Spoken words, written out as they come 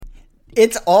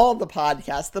It's all the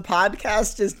podcast. The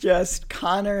podcast is just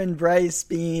Connor and Bryce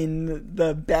being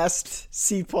the best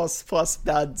C++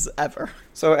 buds ever.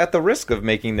 So at the risk of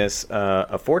making this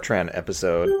a Fortran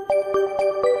episode...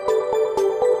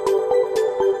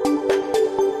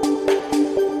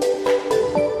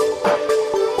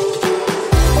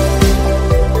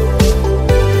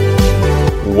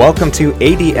 Welcome to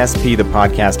ADSP, the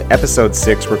podcast, episode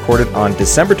 6, recorded on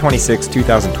December 26,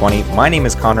 2020. My name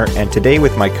is Connor, and today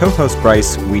with my co-host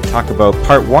Bryce, we talk about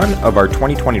part 1 of our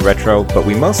 2020 retro, but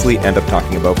we mostly end up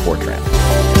talking about Fortran.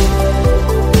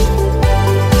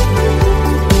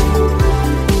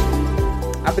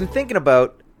 I've been thinking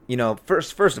about,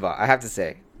 first of all, I have to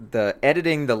say,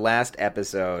 editing the last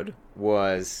episode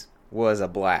was a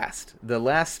blast.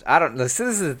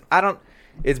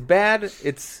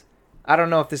 I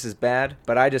don't know if this is bad,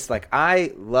 but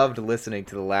I loved listening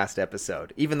to the last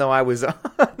episode, even though I was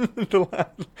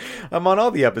I'm on all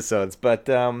the episodes, but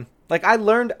I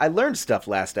learned stuff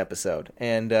last episode,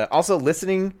 and also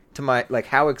listening to my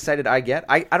how excited I get.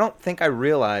 I don't think I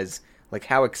realize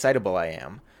how excitable I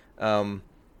am.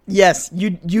 Yes,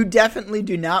 you definitely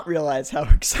do not realize how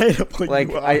excitable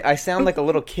you are. I sound like a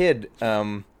little kid.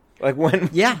 When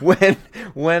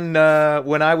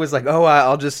I was like, oh,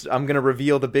 I'm gonna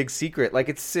reveal the big secret.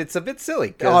 It's a bit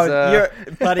silly.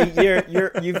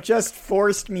 You've just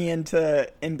forced me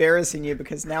into embarrassing you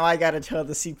because now I got to tell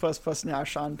the C++ Now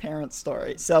Sean Parent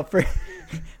story. So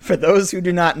for those who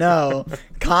do not know,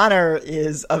 Connor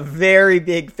is a very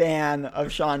big fan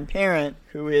of Sean Parent,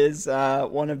 who is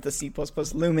one of the C++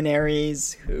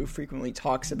 luminaries who frequently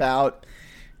talks about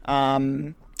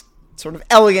sort of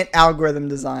elegant algorithm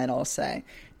design, I'll say.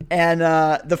 And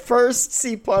the first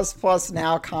C++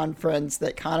 Now conference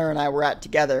that Connor and I were at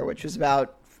together, which was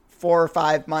about 4 or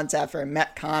 5 months after I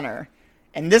met Connor.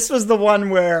 And this was the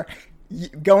one where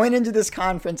going into this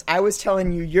conference, I was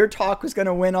telling you your talk was going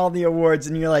to win all the awards.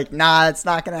 And you're like, nah, it's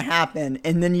not going to happen.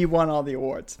 And then you won all the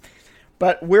awards.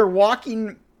 But we're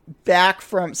walking back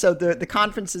from... So the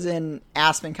conference is in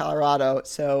Aspen, Colorado.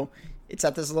 So it's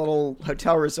at this little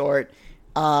hotel resort.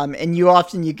 And you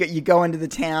often you go into the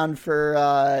town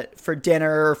for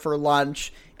dinner or for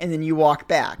lunch, and then you walk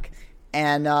back.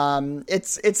 And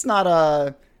it's not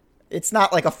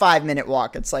like a 5-minute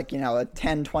walk. It's like, a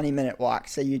 10-20 minute walk.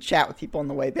 So you chat with people on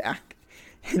the way back.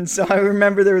 And so I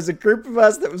remember there was a group of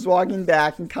us that was walking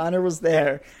back, and Connor was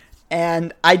there.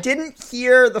 And I didn't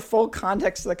hear the full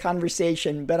context of the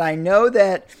conversation, but I know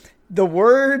that the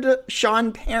word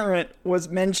Sean Parent was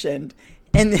mentioned.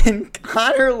 And then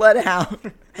Connor let out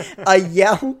a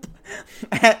yelp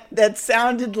that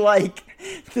sounded like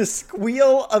the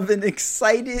squeal of an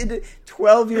excited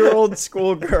 12-year-old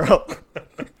schoolgirl.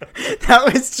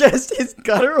 That was just his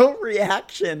guttural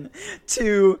reaction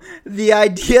to the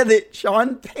idea that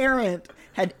Sean Parent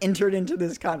had entered into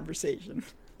this conversation.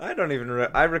 I don't even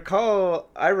I recall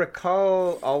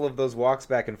all of those walks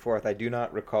back and forth. I do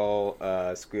not recall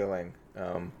squealing.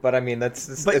 But I mean,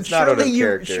 it's not out of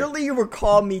character. Surely you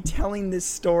recall me telling this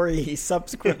story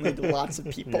subsequently to lots of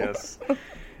people.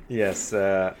 Yes.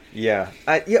 Yeah.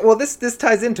 Well, this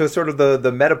ties into sort of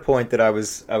the meta point that I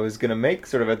was going to make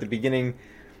sort of at the beginning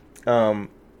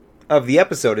of the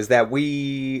episode, is that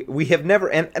we have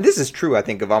never, and this is true, I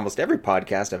think, of almost every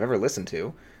podcast I've ever listened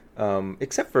to,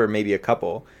 except for maybe a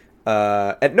couple.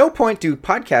 At no point do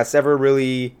podcasts ever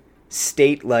really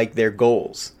state their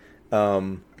goals.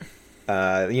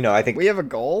 I think we have a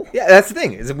goal. Yeah, that's the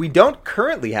thing, is that we don't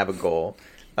currently have a goal.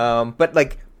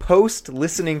 But post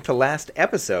listening to last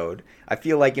episode, I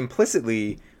feel like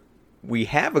implicitly we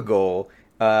have a goal.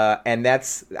 And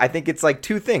I think it's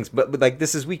two things, but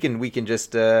this is, we can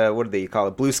just, what do they call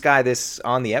it? Blue sky this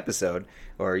on the episode,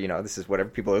 or, this is whatever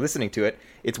people are listening to it.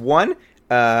 It's one,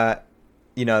 our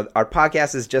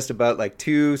podcast is just about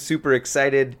two super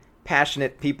excited,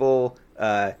 passionate people,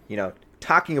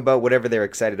 talking about whatever they're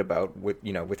excited about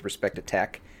with respect to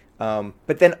tech.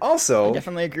 But then also, I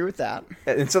definitely agree with that.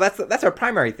 And so that's our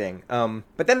primary thing.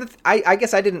 But then I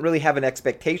guess I didn't really have an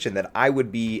expectation that I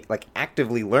would be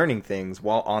actively learning things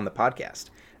while on the podcast.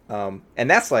 And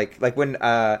that's when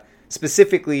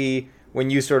specifically when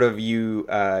you sort of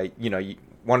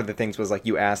one of the things was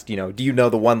you asked, do you know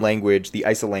the one language, the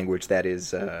ISO language that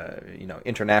is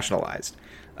internationalized?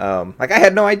 I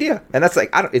had no idea, and that's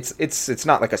it's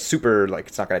not a super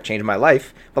it's not going to change my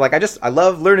life, but I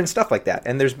love learning stuff like that.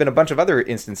 And there's been a bunch of other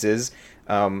instances,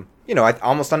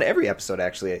 almost on every episode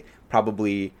actually,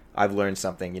 probably I've learned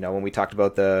something. When we talked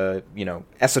about the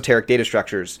esoteric data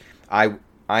structures, I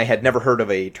had never heard of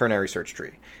a ternary search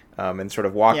tree, and sort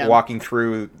of walking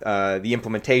through the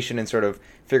implementation and sort of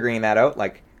figuring that out.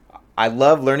 I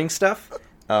love learning stuff.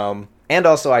 And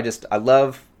also, I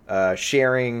love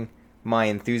sharing my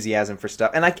enthusiasm for stuff.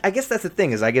 And I guess that's the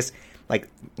thing is, I guess, like,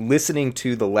 listening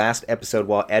to the last episode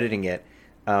while editing it,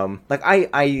 like,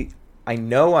 I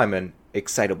know I'm an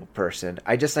excitable person.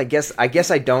 I guess I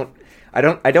don't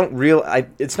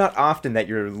it's not often that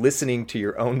you're listening to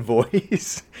your own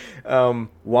voice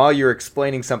while you're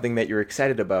explaining something that you're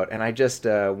excited about. And I just,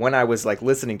 when I was like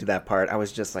listening to that part, I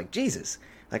was just like, Jesus,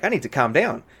 like I need to calm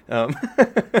down.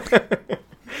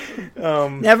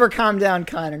 Never calm down,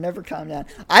 Connor. Never calm down.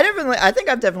 I think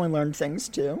I've definitely learned things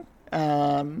too.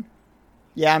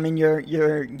 Yeah, I mean, you're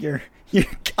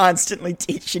constantly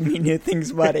teaching me new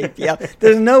things about APL.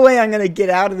 There's no way I'm going to get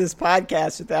out of this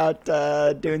podcast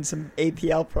without doing some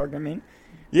APL programming.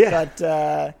 Yeah,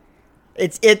 but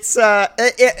it's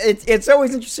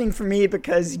always interesting for me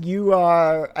because you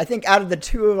are, I think, out of the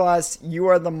two of us, you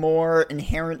are the more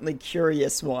inherently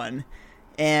curious one,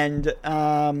 and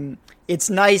it's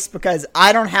nice because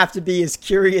I don't have to be as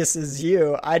curious as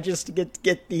you. I just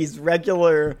get these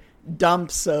regular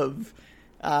dumps of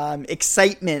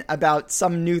excitement about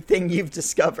some new thing you've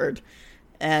discovered,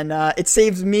 and it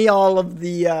saves me all of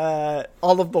the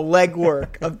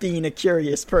legwork of being a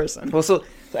curious person. Well, so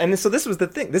this was the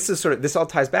thing. This all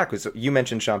ties back. So you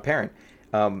mentioned Sean Parent,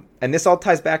 and this all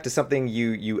ties back to something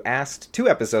you asked 2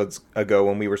 episodes ago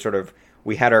when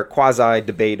we had our quasi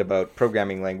debate about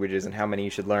programming languages and how many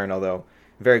you should learn. Although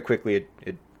very quickly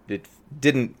it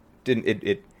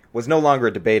was no longer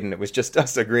a debate, and it was just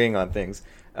us agreeing on things.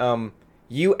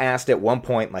 You asked at one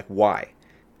point, like, why?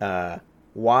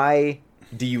 Why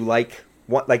do you like...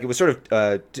 What, like, it was sort of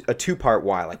a 2-part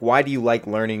why. Like, why do you like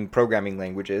learning programming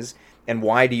languages? And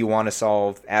why do you want to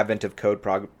solve advent of code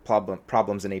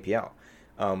problems in APL?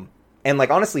 And,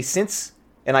 like, honestly, since...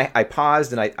 And I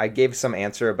paused, and I gave some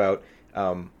answer about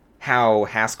how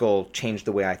Haskell changed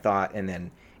the way I thought, and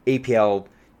then APL...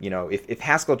 You know, if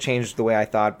Haskell changed the way I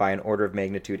thought by an order of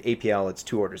magnitude, APL, it's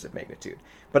 2 orders of magnitude.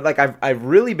 But like I've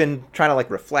really been trying to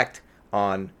like reflect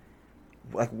on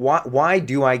like why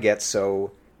do I get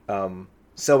so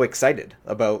excited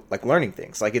about like learning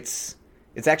things? Like it's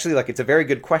actually like it's a very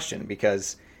good question,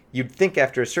 because you'd think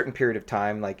after a certain period of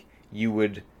time like you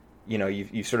would, you know,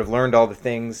 you've sort of learned all the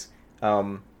things.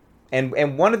 And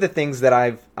one of the things that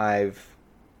I've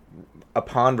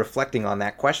upon reflecting on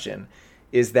that question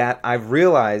is that I've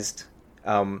realized,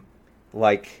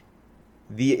 like,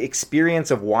 the experience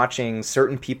of watching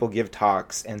certain people give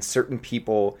talks and certain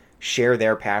people share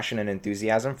their passion and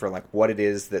enthusiasm for, like, what it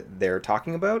is that they're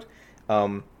talking about,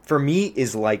 for me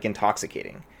is, like,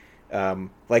 intoxicating.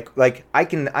 Like I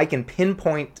can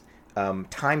pinpoint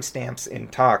timestamps in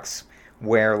talks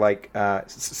where, like,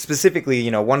 specifically,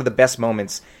 you know, one of the best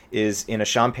moments is in a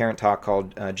Sean Parent talk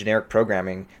called Generic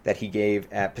Programming that he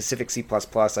gave at Pacific C++,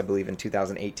 I believe in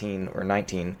 2018 or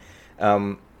 19,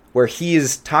 where he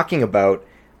is talking about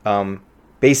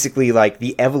basically like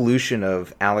the evolution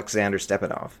of Alexander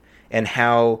Stepanov and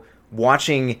how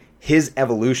watching his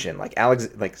evolution,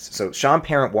 so Sean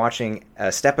Parent watching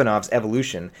Stepanov's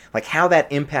evolution, like how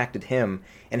that impacted him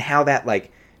and how that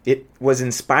like it was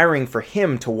inspiring for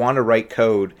him to want to write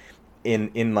code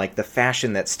in like the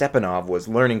fashion that Stepanov was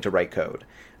learning to write code.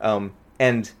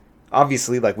 And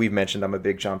obviously, like we've mentioned, I'm a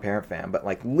big Sean Parent fan, but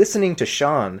like listening to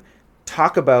Sean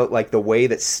talk about like the way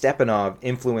that Stepanov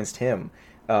influenced him,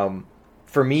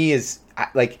 for me is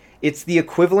like, it's the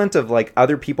equivalent of like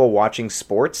other people watching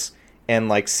sports and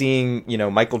like seeing, you know,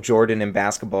 Michael Jordan in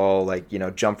basketball, like, you know,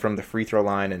 jump from the free throw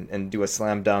line and do a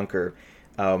slam dunk, or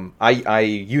I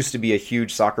used to be a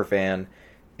huge soccer fan,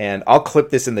 and I'll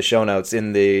clip this in the show notes.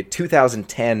 In the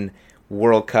 2010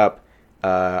 World Cup,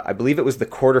 I believe it was the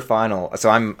quarterfinal.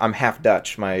 So I'm half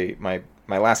Dutch. My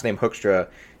last name Hoekstra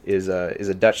is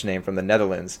a Dutch name from the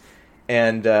Netherlands,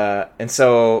 and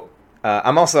so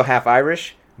I'm also half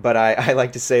Irish. But I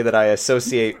like to say that I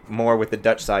associate more with the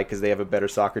Dutch side because they have a better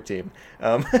soccer team.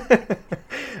 But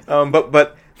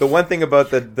the one thing about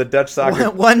the Dutch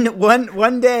soccer...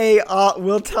 One day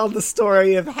we'll tell the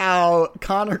story of how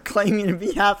Connor claiming to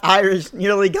be half Irish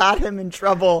nearly got him in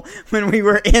trouble when we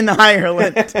were in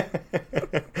Ireland.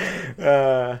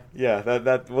 Yeah,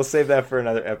 that we'll save that for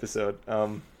another episode.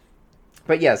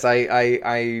 But yes,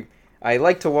 I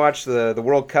like to watch the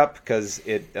World Cup because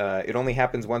it only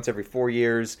happens once every 4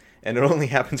 years, and it only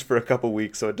happens for a couple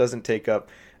weeks, so it doesn't take up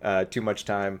too much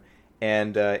time.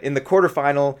 And in the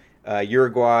quarterfinal,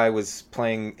 Uruguay was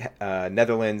playing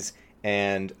Netherlands,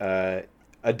 and a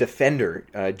defender,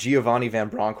 Giovanni van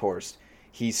Bronckhorst,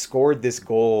 he scored this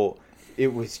goal.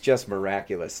 It was just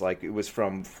miraculous. Like, it was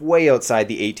from way outside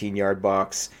the 18-yard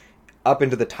box, up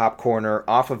into the top corner,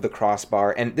 off of the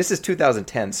crossbar. And this is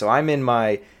 2010, so I'm in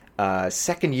my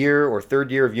second year or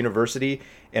third year of university.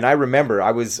 And I remember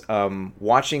I was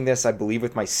watching this, I believe,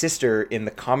 with my sister in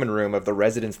the common room of the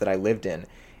residence that I lived in.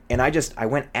 And I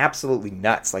went absolutely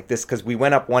nuts like this because we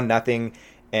went up 1-0.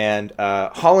 And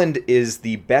Holland is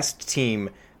the best team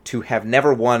to have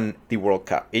never won the World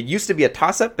Cup. It used to be a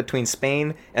toss-up between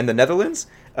Spain and the Netherlands,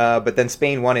 but then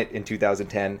Spain won it in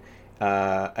 2010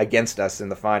 against us in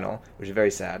the final, which is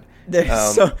very sad.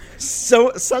 There's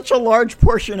such a large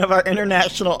portion of our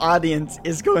international audience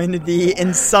is going to be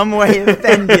in some way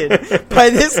offended by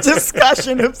this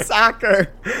discussion of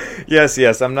soccer.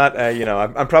 Yes. I'm not.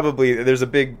 I'm probably there's a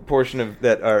big portion of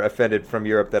that are offended from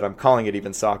Europe that I'm calling it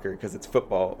even soccer because it's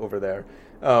football over there.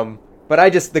 But I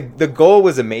just the goal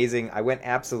was amazing. I went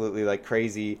absolutely like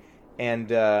crazy, and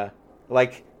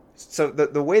So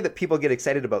the way that people get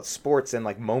excited about sports and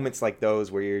like moments like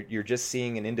those where you're just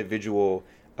seeing an individual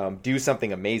do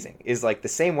something amazing is like the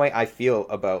same way I feel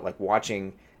about like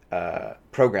watching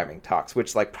programming talks,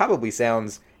 which like probably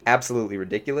sounds absolutely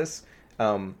ridiculous,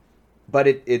 but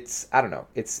it's I don't know,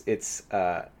 it's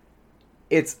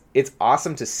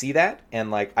awesome to see that,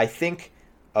 and like I think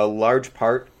a large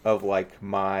part of like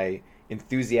my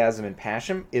enthusiasm and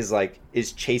passion is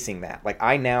chasing that. Like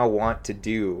I now want to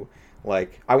do.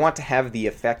 Like, I want to have the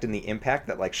effect and the impact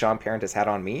that, like, Sean Parent has had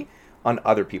on me, on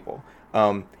other people.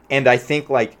 And I think,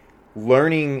 like,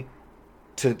 learning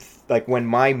to, like, when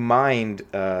my mind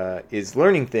is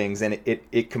learning things and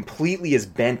it completely is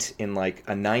bent in, like,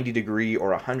 a 90-degree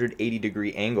or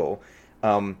 180-degree angle,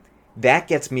 that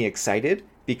gets me excited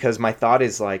because my thought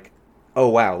is, like, oh,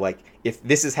 wow, like, if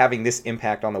this is having this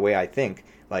impact on the way I think,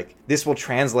 like this will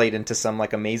translate into some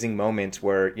like amazing moment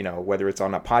where, you know, whether it's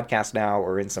on a podcast now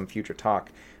or in some future talk,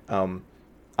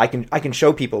 I can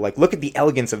show people like, look at the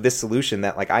elegance of this solution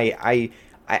that like I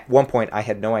at one point I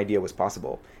had no idea was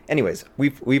possible. Anyways,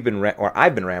 I've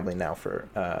been rambling now for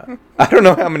I don't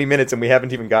know how many minutes, and we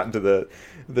haven't even gotten to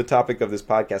the topic of this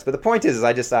podcast. But the point is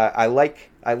I like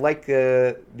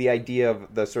the idea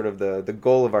of the sort of the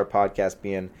goal of our podcast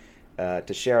being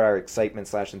to share our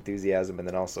excitement / enthusiasm, and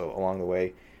then also along the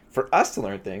way for us to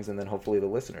learn things, and then hopefully the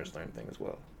listeners learn things as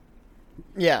well.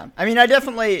 Yeah, I mean, I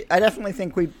definitely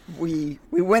think we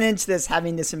went into this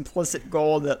having this implicit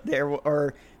goal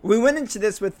that we went into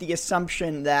this with the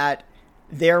assumption that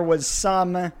there was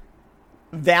some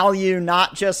value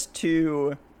not just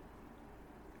to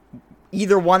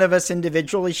either one of us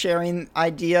individually sharing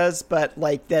ideas, but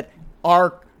like that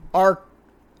our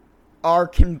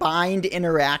combined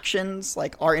interactions,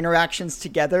 like our interactions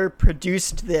together,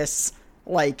 produced this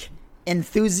like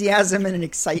enthusiasm and an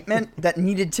excitement that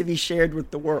needed to be shared with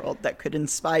the world that could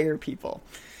inspire people.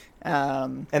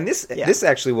 And this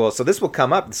actually will, so this will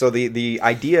come up. So the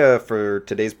idea for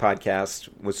today's podcast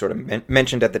was sort of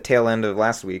mentioned at the tail end of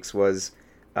last week's was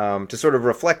to sort of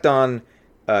reflect on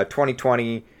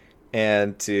 2020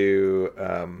 and to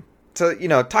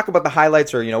talk about the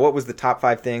highlights, or, you know, what was the top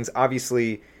 5 things.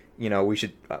 Obviously, you know, we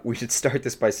should start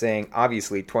this by saying,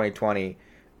 obviously, 2020,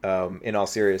 in all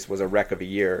seriousness, was a wreck of a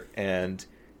year, and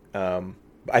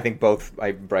I think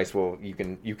Bryce,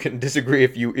 you can disagree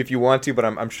if you want to, but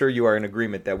I'm sure you are in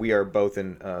agreement that we are both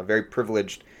in very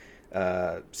privileged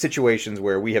situations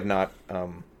where we have not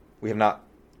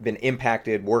been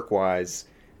impacted work-wise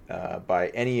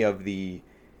by any of the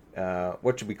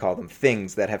what should we call them,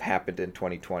 things that have happened in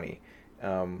 2020,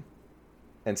 and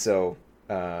so.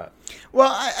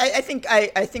 Well, I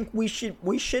think we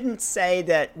shouldn't say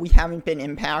that we haven't been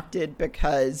impacted,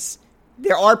 because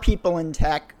there are people in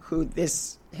tech who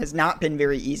this has not been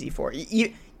very easy for.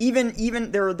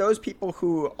 Even there are those people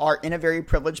who are in a very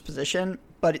privileged position,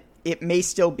 but it may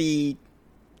still be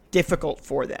difficult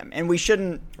for them, and we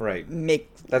shouldn't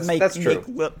that's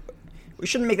true. We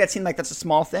shouldn't make that seem like that's a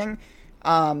small thing,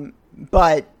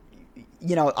 but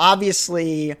you know,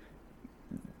 obviously.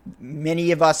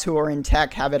 Many of us who are in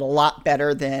tech have it a lot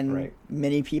better than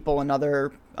many people in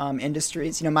other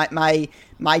industries. You know,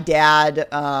 my dad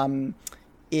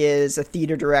is a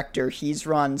theater director. He's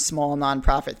run small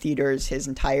nonprofit theaters his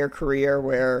entire career,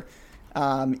 where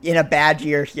in a bad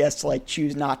year he has to like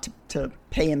choose not to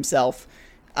pay himself.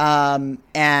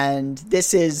 And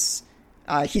this is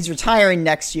he's retiring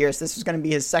next year, so this was going to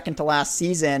be his second to last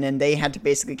season, and they had to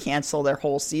basically cancel their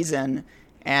whole season.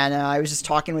 And I was just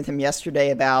talking with him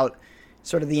yesterday about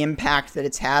sort of the impact that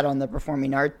it's had on the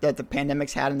performing art, that the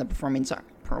pandemic's had in the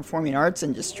performing arts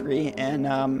industry.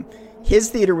 And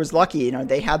his theater was lucky, you know,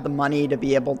 they had the money to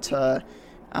be able to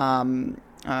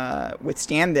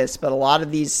withstand this. But a lot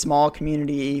of these small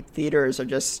community theaters are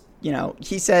just, you know,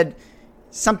 he said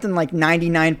something like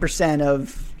 99%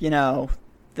 of, you know,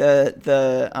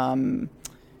 the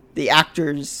the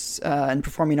Actors and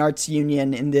Performing Arts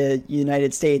Union in the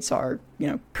United States are,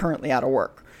 currently out of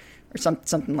work, or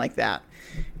something like that.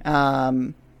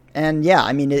 And yeah,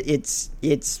 I mean, it's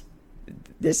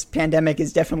this pandemic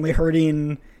is definitely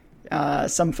hurting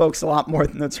some folks a lot more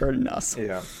than it's hurting us.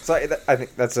 Yeah. So I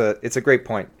think it's a great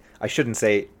point. I shouldn't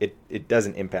say it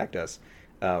doesn't impact us.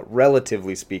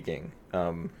 Relatively speaking,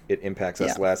 it impacts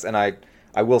us less. And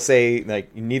I will say,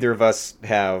 like, neither of us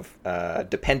have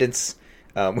dependents.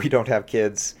 We don't have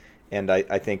kids. And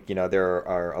I think, there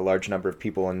are a large number of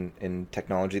people in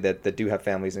technology that do have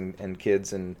families and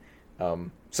kids. And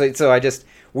so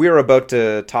we're about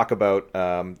to talk about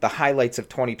the highlights of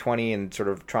 2020 and sort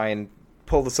of try and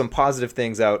pull some positive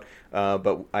things out.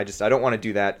 But I don't want to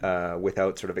do that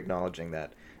without sort of acknowledging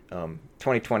that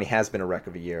 2020 has been a wreck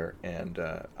of a year. And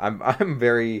I'm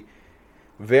very,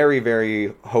 very,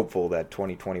 very hopeful that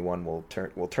 2021 will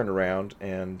turn around.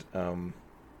 And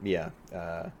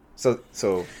so.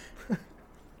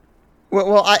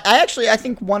 Well, I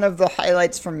think one of the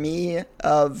highlights for me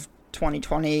of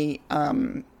 2020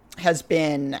 has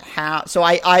been how. So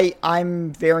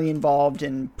I'm very involved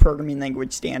in programming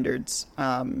language standards.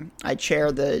 I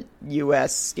chair the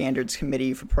U.S. Standards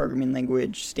Committee for Programming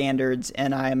Language Standards,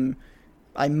 and I'm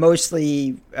most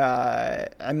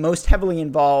heavily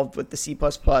involved with the C++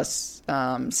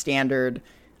 standard.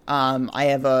 I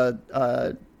have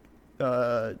a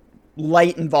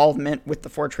light involvement with the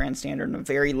Fortran standard and a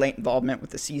very late involvement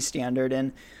with the C standard.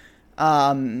 And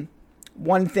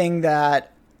one thing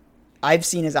that I've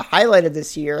seen as a highlight of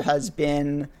this year has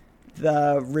been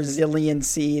the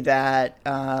resiliency that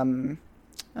that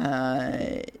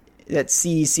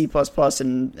C++,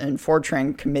 and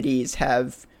Fortran committees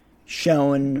have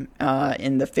shown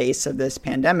in the face of this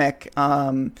pandemic.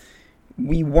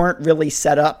 We weren't really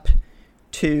set up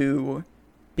to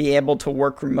be able to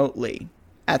work remotely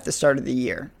at the start of the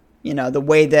year. The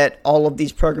way that all of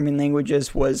these programming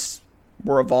languages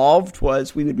were evolved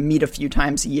was we would meet a few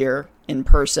times a year in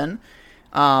person,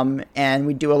 and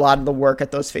we do a lot of the work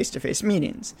at those face-to-face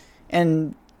meetings.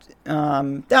 And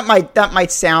that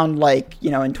might sound like,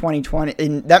 in 2020,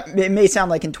 it may sound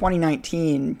like in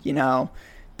 2019,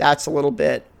 that's a little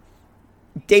bit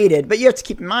dated, but you have to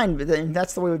keep in mind that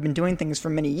that's the way we've been doing things for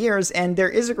many years, and there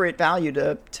is a great value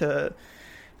to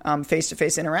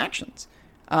face-to-face interactions.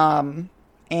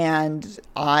 And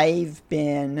I've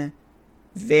been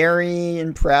very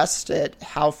impressed at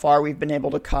how far we've been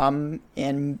able to come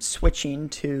in switching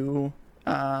to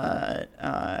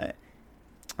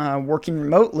working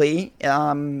remotely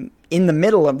in the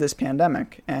middle of this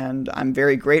pandemic. And I'm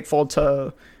very grateful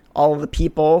to all of the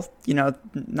people,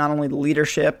 not only the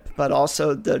leadership, but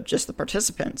also just the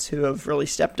participants who have really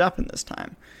stepped up in this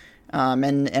time.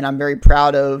 And I'm very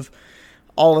proud of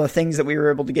all of the things that we were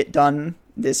able to get done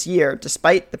this year,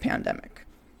 despite the pandemic.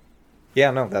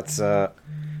 Yeah, no, that's, I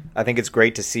think it's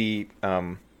great to see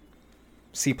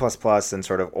C++ and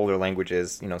sort of older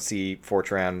languages, C,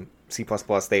 Fortran, C++,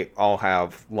 they all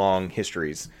have long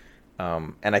histories.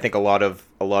 And I think a lot of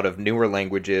newer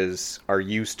languages are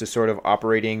used to sort of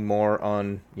operating more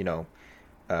on,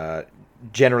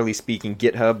 generally speaking,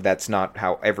 GitHub. That's not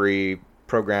how every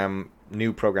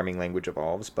new programming language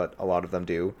evolves, but a lot of them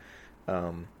do.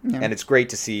 And it's great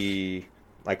to see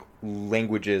like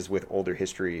languages with older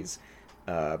histories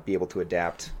be able to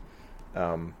adapt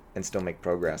and still make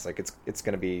progress. Like it's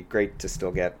going to be great to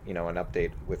still get an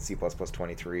update with C++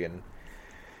 23 and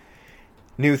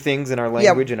new things in our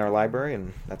language in our library,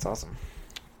 and that's awesome.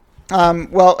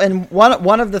 Well, and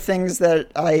one of the things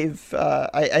that I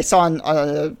saw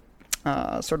on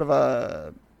sort of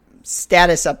a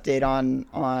status update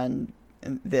on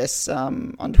this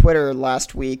on Twitter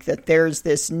last week, that there's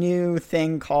this new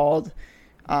thing called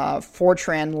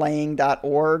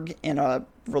fortranlaying.org in a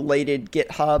related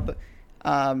GitHub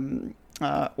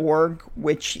org,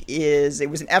 which it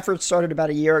was an effort started about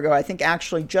a year ago, I think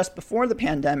actually just before the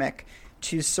pandemic,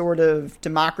 to sort of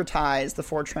democratize the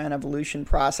Fortran evolution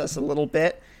process a little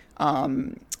bit.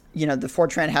 The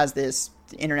Fortran has this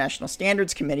International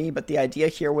Standards Committee, but the idea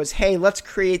here was, hey, let's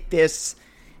create this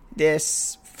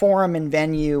forum and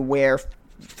venue where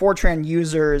Fortran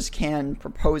users can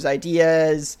propose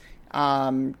ideas,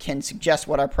 can suggest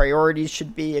what our priorities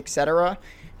should be, etc.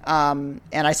 And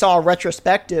I saw a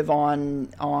retrospective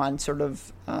on sort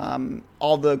of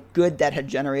all the good that had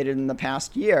generated in the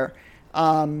past year.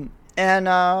 And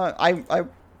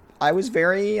I was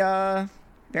very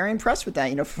impressed with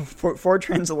that.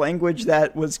 Fortran's a language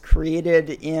that was created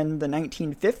in the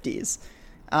 1950s,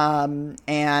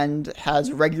 and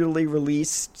has regularly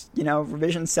released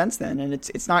revisions since then. And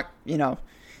it's not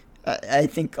I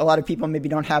think a lot of people maybe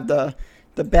don't have the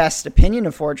the best opinion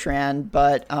of Fortran,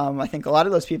 but I think a lot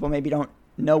of those people maybe don't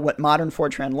know what modern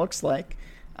Fortran looks like,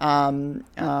 and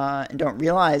don't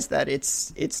realize that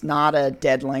it's not a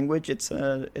dead language. It's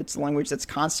a language that's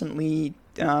constantly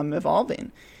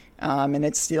evolving, and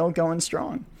it's still going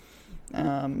strong.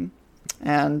 I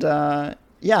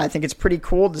think it's pretty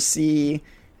cool to see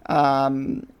all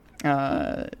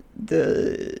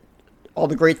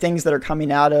the great things that are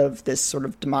coming out of this sort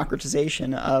of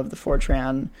democratization of the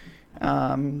Fortran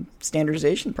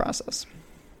standardization process.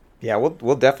 Yeah,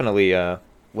 we'll definitely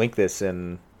link this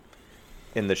in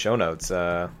the show notes.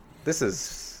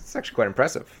 It's actually quite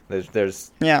impressive.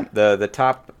 There's the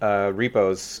top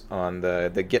repos on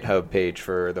the GitHub page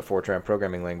for the Fortran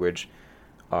programming language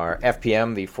are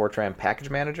FPM, the Fortran package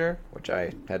manager, which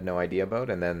I had no idea about,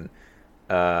 and then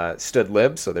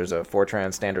stdlib. So there's a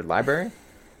Fortran standard library.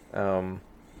 And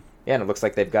it looks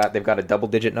like they've got a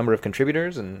double-digit number of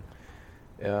contributors, and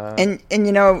a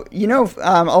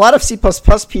lot of C++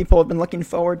 people have been looking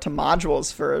forward to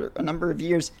modules for a number of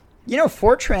years.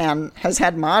 Fortran has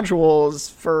had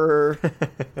modules for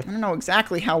I don't know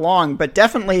exactly how long, but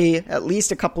definitely at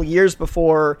least a couple years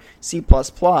before C++.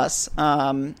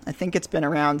 I think it's been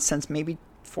around since maybe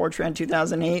Fortran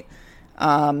 2008.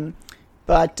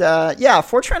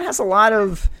 Fortran has a lot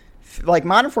of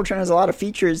modern Fortran has a lot of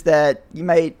features that you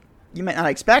might not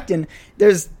expect. And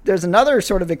there's another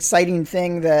sort of exciting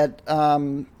thing that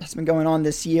has been going on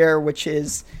this year, which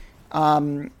is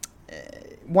one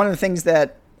of the things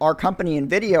that our company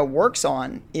NVIDIA works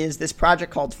on is this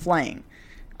project called Flang.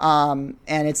 And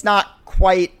it's not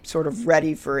quite sort of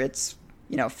ready for its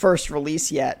first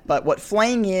release yet. But what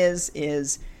Flang is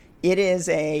it is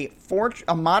a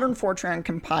modern Fortran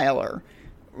compiler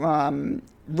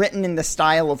written in the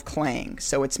style of Clang.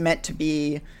 So it's meant to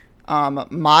be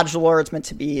modular. It's meant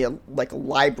to be like a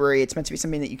library. It's meant to be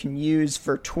something that you can use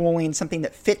for tooling, something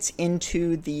that fits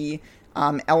into the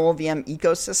LLVM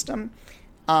ecosystem.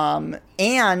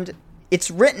 And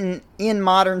it's written in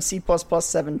modern C++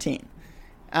 17.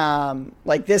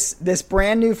 This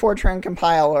brand new Fortran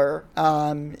compiler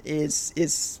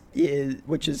is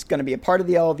which is going to be a part of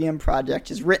the LLVM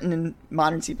project, is written in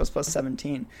modern C++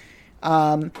 17.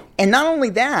 And not only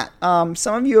that,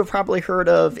 some of you have probably heard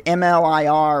of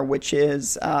MLIR, which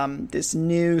is this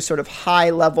new sort of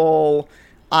high-level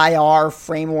IR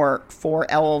framework for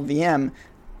LLVM.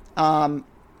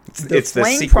 It's the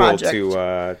sequel to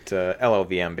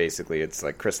LLVM, basically. It's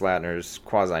like Chris Latner's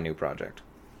quasi-new project.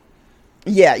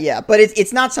 Yeah, but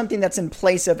it's not something that's in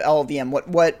place of LLVM.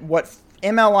 What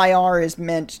MLIR is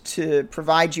meant to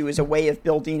provide you is a way of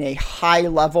building a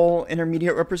high-level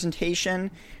intermediate representation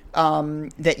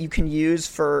that you can use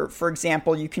for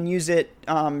example, you can use it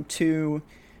to,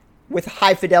 with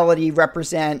high fidelity,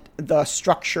 represent the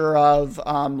structure of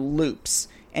loops,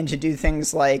 and to do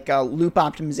things like loop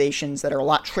optimizations that are a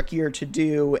lot trickier to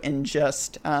do in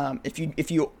just if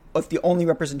the only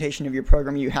representation of your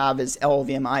program you have is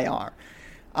LLVM IR.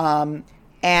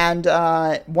 And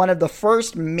one of the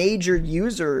first major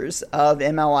users of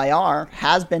MLIR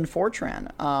has been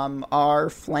Fortran. Our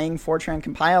Flang Fortran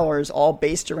compiler is all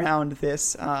based around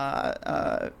this,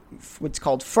 what's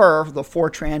called FIR, the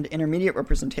Fortran Intermediate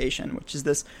Representation, which is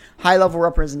this high-level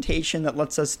representation that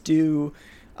lets us do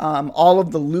all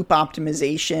of the loop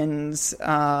optimizations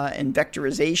and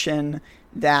vectorization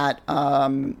that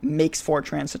makes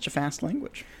Fortran such a fast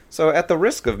language. So at the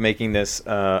risk of making this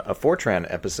a Fortran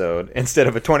episode instead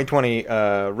of a 2020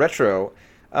 retro,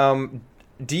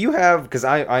 do you have, because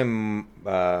I'm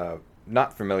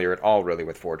not familiar at all really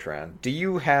with Fortran, do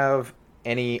you have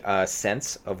any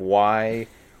sense of why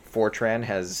Fortran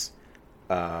has,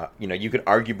 you could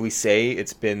arguably say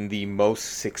it's been the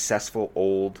most successful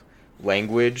old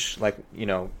language,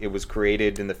 it was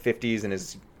created in the 50s and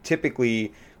is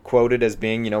typically quoted as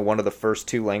being, one of the first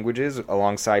two languages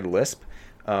alongside Lisp.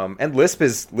 And Lisp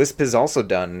has also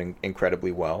done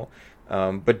incredibly well.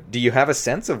 But do you have a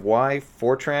sense of why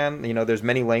Fortran, there's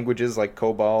many languages like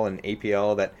COBOL and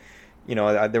APL that,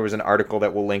 there was an article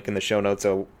that we'll link in the show notes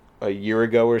a year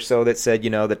ago or so that said,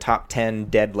 the top 10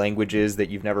 dead languages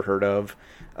that you've never heard of.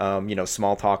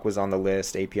 Smalltalk was on the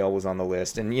list, APL was on the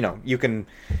list, and, you can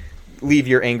leave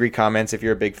your angry comments if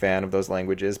you're a big fan of those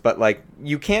languages, but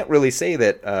you can't really say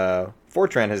that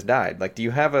Fortran has died. Do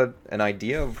you have an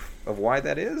idea of why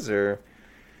that is, or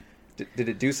did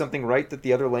it do something right that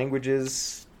the other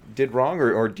languages did wrong,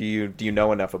 or do you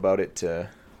know enough about it to?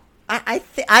 I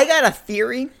got a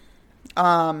theory.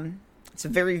 It's a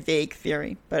very vague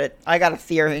theory, but I got a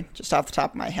theory just off the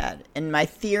top of my head, and my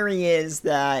theory is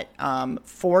that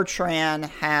Fortran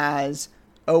has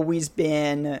always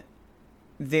been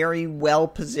very well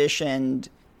positioned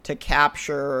to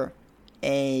capture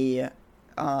an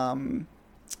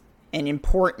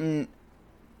important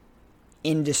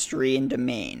industry and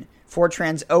domain.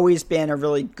 Fortran's always been a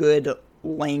really good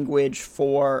language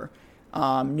for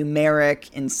numeric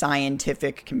and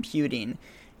scientific computing.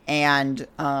 And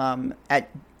when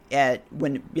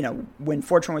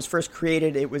Fortran was first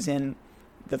created, it was in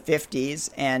the 50s,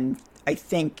 and I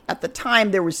think at the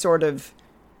time there was sort of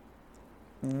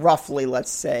roughly,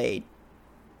 let's say,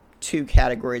 two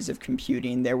categories of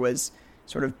computing. There was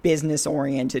sort of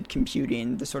business-oriented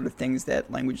computing, the sort of things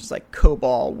that languages like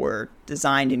COBOL were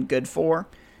designed and good for.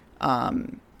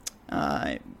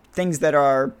 Things that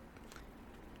are,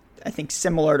 I think,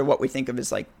 similar to what we think of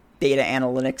as like data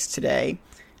analytics today.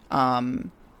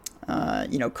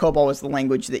 COBOL was the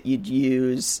language that you'd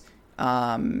use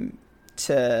to,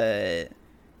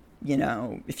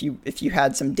 if you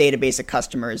had some database of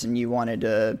customers and you wanted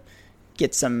to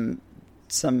get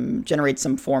generate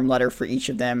some form letter for each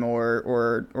of them,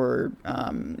 or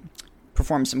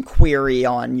perform some query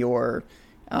on your,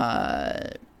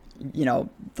 the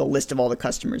list of all the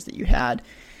customers that you had.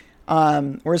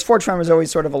 Whereas Fortran was always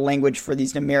sort of a language for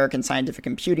these numeric and scientific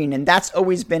computing, and that's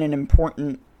always been an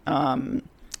important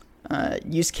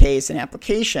use case and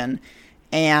application.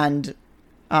 And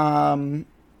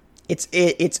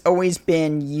it's always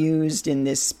been used in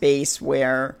this space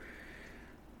where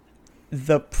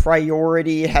the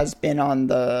priority has been on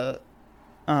the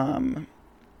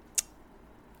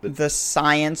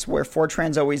science, where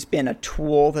Fortran's always been a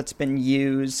tool that's been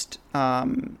used.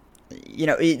 When you're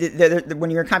a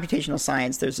computational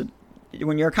science,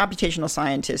 when you're a computational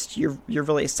scientist, you're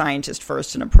really a scientist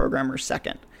first and a programmer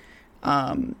second.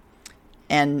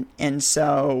 And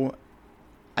so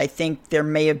I think there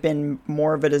may have been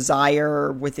more of a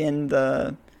desire within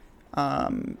the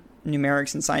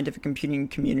numerics and scientific computing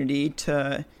community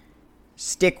to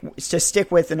stick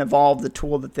with and evolve the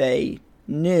tool that they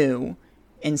knew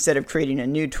instead of creating a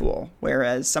new tool.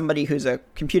 Whereas somebody who's a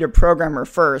computer programmer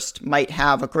first might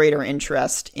have a greater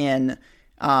interest in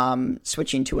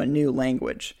switching to a new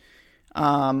language.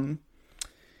 And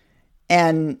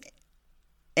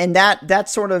that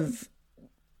sort of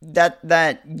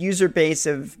that user base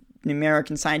of numeric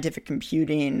and scientific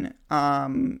computing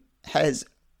has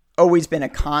always been a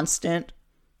constant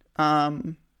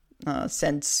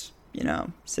since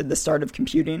the start of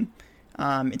computing.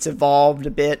 It's evolved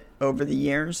a bit over the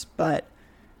years, but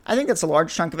I think that's a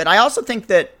large chunk of it. I also think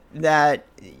that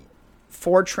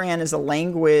Fortran as a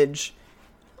language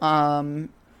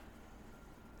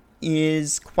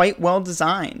is quite well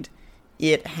designed.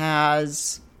 It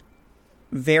has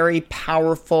very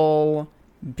powerful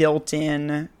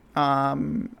built-in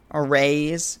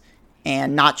arrays,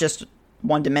 and not just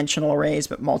one-dimensional arrays,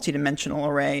 but multi-dimensional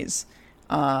arrays,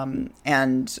 and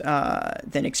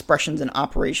then expressions and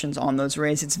operations on those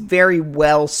arrays. It's very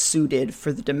well suited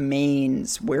for the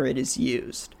domains where it is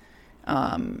used,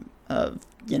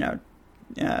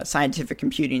 scientific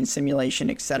computing, simulation,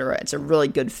 etc. It's a really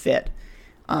good fit.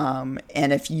 And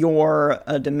if you're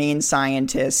a domain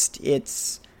scientist,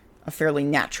 it's a fairly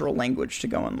natural language to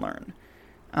go and learn.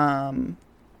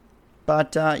 We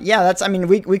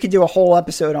could do a whole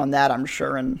episode on that, I'm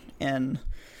sure, and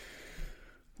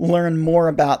learn more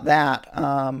about that.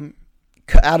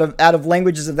 Out of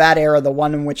languages of that era, the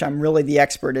one in which I'm really the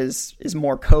expert is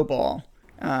more COBOL,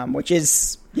 which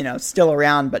is still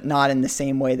around, but not in the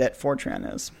same way that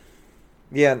Fortran is.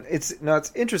 Yeah, it's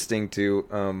interesting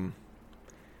to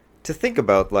think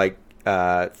about. Like,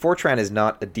 Fortran is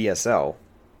not a DSL.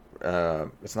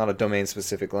 It's not a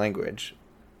domain-specific language,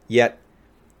 yet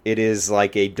it is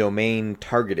like a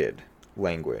domain-targeted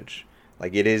language.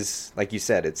 Like, it is, like you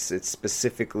said, it's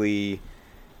specifically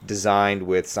designed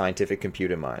with scientific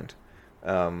compute in mind.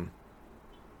 And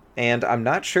I'm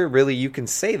not sure really you can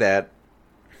say that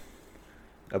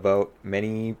about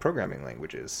many programming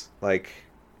languages. Like,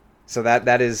 so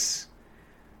that's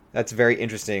very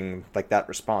interesting, like that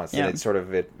response. Yeah. And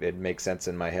it makes sense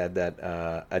in my head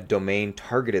that a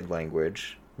domain-targeted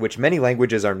language, which many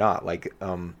languages are not, like,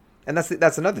 and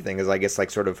that's another thing, is I guess,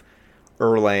 like, sort of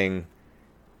Erlang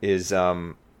is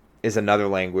another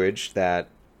language that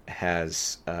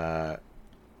has,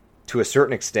 to a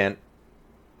certain extent,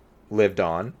 lived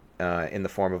on in the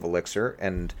form of Elixir,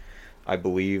 and I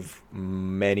believe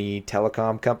many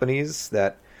telecom companies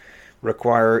that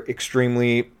require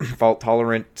extremely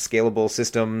fault-tolerant, scalable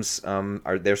systems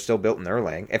they're still built in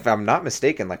Erlang. If I'm not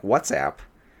mistaken, like WhatsApp,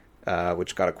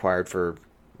 which got acquired for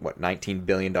 $19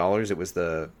 billion, it was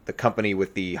the company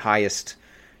with the highest,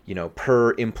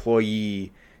 per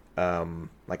employee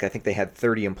like I think they had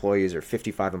 30 employees or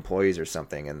 55 employees or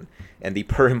something, and the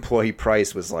per employee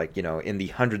price was like, in the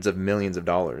hundreds of millions of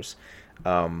dollars.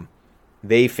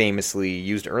 They famously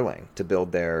used Erlang to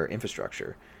build their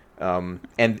infrastructure. And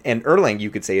Erlang,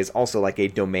 you could say, is also like a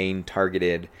domain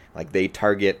targeted, like they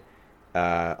target,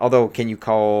 although can you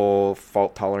call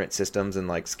fault tolerant systems and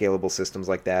like scalable systems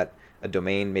like that a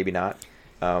domain? Maybe not.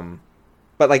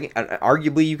 But like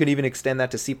arguably you could even extend that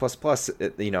to C++.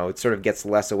 It sort of gets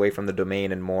less away from the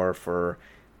domain and more for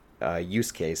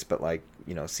use case. But like,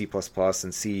 C++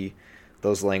 and C,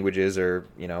 those languages are,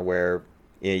 where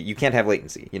you can't have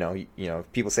latency.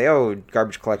 People say, oh,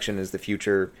 garbage collection is the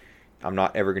future. I'm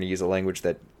not ever going to use a language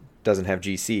that doesn't have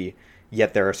GC.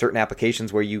 Yet there are certain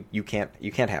applications where you can't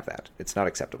have that. It's not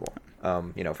acceptable.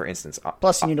 For instance.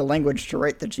 Plus, you need a language to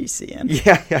write the GC in.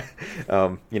 Yeah.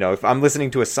 If I'm listening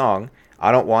to a song,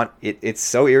 I don't want it. It's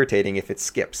so irritating if it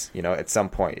skips. At some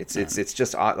point, it's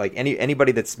just like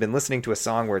anybody that's been listening to a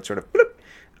song where it's sort of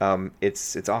bloop,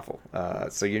 it's awful.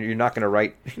 So you're not going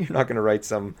to write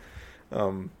some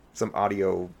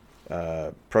audio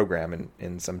program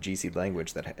in some GC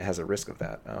language that has a risk of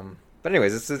that. But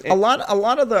anyways, a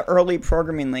lot of the early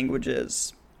programming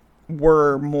languages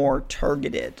were more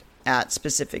targeted at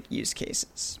specific use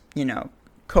cases.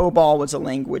 COBOL was a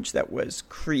language that was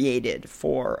created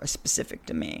for a specific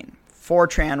domain.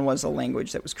 Fortran was a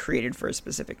language that was created for a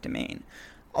specific domain.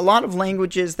 A lot of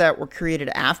languages that were created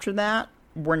after that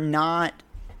were not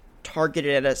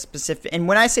targeted at a specific, and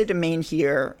when I say domain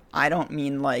here, I don't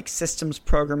mean like systems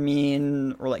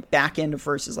programming or like back end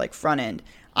versus like front end.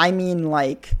 I mean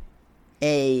like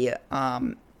an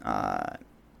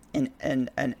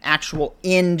actual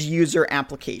end user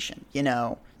application,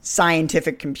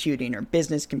 scientific computing or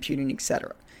business computing,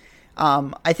 etc.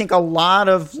 I think a lot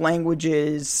of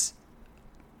languages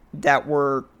that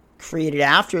were created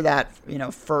after that,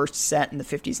 first set in the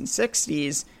 50s and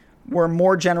 60s were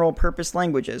more general purpose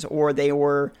languages, or they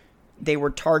were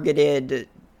targeted,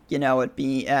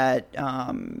 at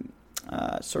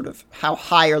sort of how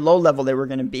high or low level they were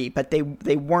going to be, but they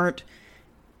weren't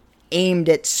aimed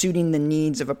at suiting the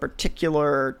needs of a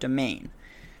particular domain.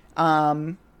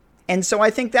 And so I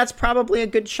think that's probably a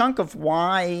good chunk of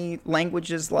why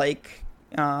languages like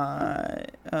Fortran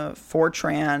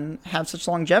have such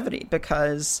longevity,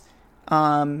 because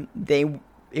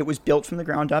it was built from the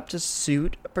ground up to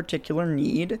suit a particular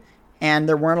need, and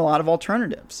there weren't a lot of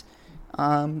alternatives.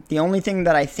 The only thing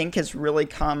that I think has really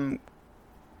come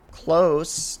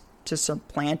close to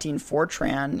supplanting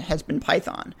Fortran has been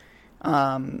Python.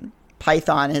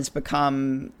 Python has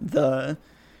become the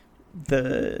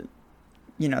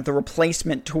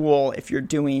replacement tool if you're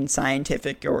doing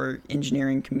scientific or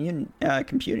engineering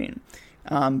computing.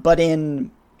 But in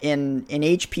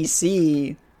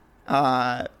HPC,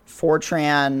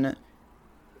 Fortran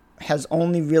has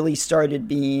only really started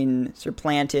being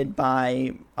supplanted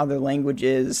by other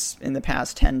languages in the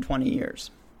past 10, 20 years.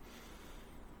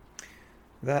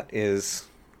 That is...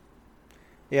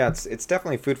 Yeah, it's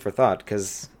definitely food for thought,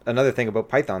 because another thing about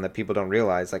Python that people don't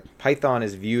realize, like Python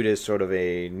is viewed as sort of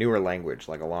a newer language,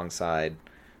 like alongside,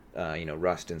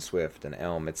 Rust and Swift and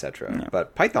Elm, etc. Yeah.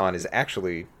 But Python is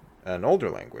actually an older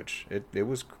language. It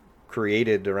was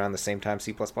created around the same time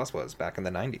C++ was, back in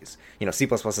the 90s. C++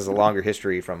 has a longer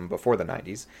history from before the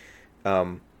 90s.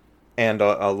 And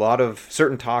a lot of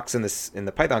certain talks in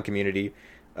the Python community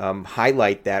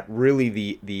highlight that really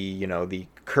the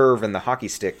curve and the hockey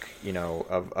stick,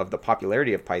 of the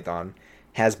popularity of Python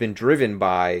has been driven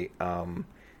by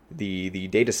the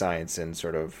data science and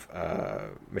sort of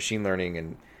machine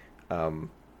learning and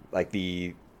like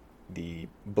the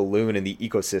balloon and the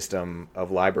ecosystem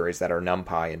of libraries that are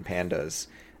NumPy and Pandas.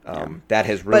 That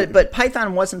has really... But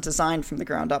Python wasn't designed from the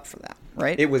ground up for that,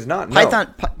 right? It was not.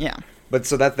 Python, no. Yeah. But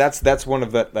so that's one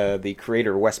of the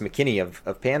creator, Wes McKinney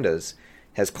of Pandas,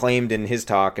 has claimed in his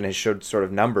talk and has showed sort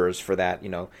of numbers for that.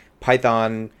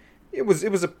 Python, it was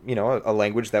a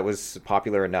language that was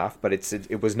popular enough, but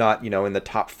it was not in the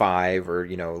top 5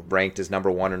 or ranked as number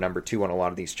 1 or number 2 on a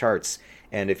lot of these charts.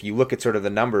 And if you look at sort of the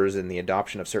numbers and the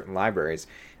adoption of certain libraries,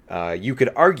 you could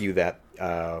argue that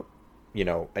a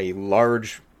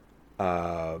large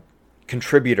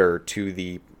contributor to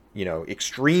the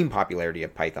extreme popularity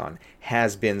of Python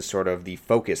has been sort of the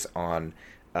focus on,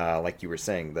 like you were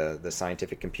saying, the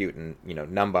scientific compute and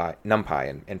NumPy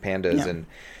and Pandas and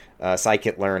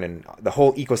scikit-learn and the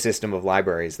whole ecosystem of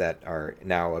libraries that are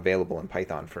now available in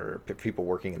Python for people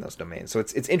working in those domains. So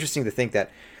it's interesting to think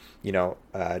that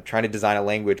trying to design a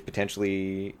language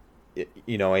potentially,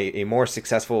 a more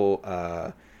successful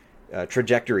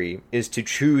trajectory is to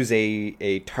choose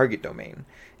a target domain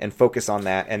and focus on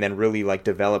that, and then really like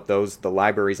develop the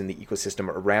libraries and the ecosystem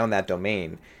around that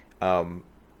domain,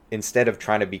 instead of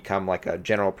trying to become like a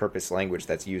general purpose language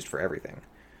that's used for everything.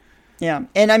 Yeah.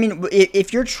 And I mean,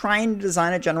 if you're trying to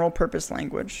design a general purpose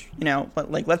language,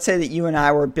 like let's say that you and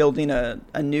I were building a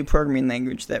new programming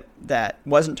language that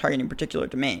wasn't targeting a particular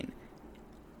domain.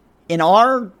 In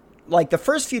our, like the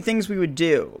first few things we would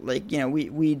do, like,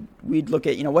 we'd look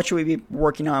at, what should we be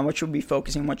working on? What should we be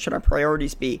focusing? What should our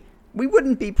priorities be? We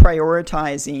wouldn't be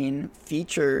prioritizing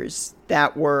features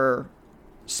that were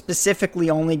specifically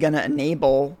only going to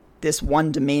enable this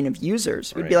one domain of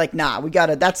users. We'd be like, nah,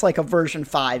 that's like a version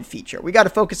 5 feature. We got to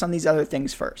focus on these other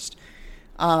things first.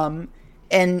 And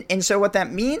so what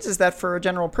that means is that for a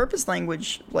general purpose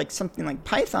language, like something like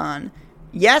Python,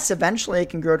 yes, eventually it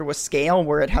can grow to a scale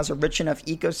where it has a rich enough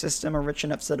ecosystem, a rich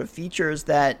enough set of features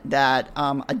that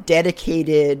a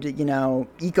dedicated,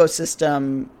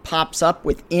 ecosystem pops up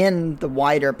within the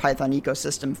wider Python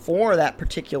ecosystem for that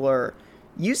particular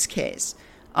use case.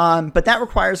 But that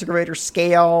requires a greater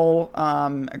scale,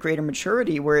 a greater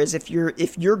maturity. Whereas if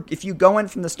you go in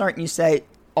from the start and you say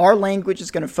our language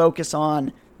is going to focus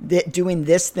on doing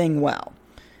this thing well,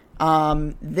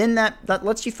 then that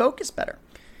lets you focus better.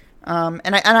 And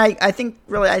I think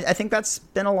really I think that's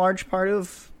been a large part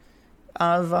of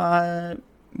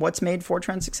what's made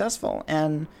Fortran successful.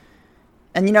 And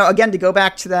again, to go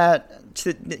back to that,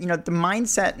 the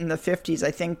mindset in the 50s,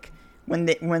 I think when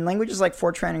languages like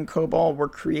Fortran and COBOL were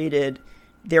created,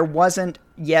 there wasn't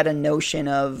yet a notion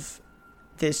of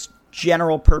this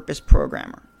general purpose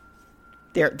programmer.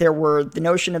 There were the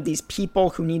notion of these people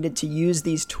who needed to use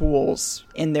these tools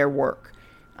in their work.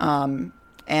 And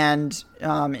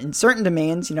in certain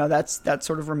domains, that's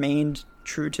sort of remained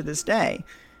true to this day.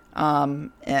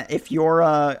 If you're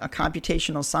a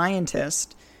computational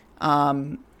scientist,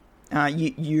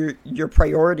 your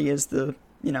priority is the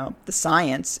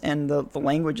science, and the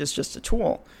language is just a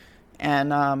tool.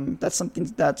 And that's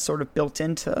something that's sort of built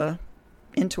into a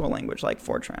language like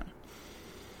Fortran.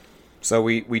 So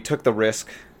we took the risk,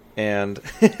 and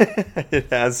it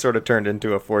has sort of turned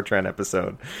into a Fortran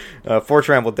episode.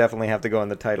 Fortran will definitely have to go in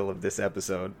the title of this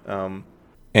episode.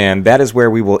 And that is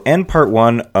where we will end part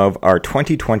 1 of our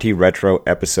 2020 retro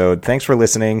episode. Thanks for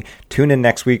listening. Tune in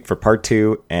next week for part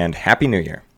 2, and Happy New Year.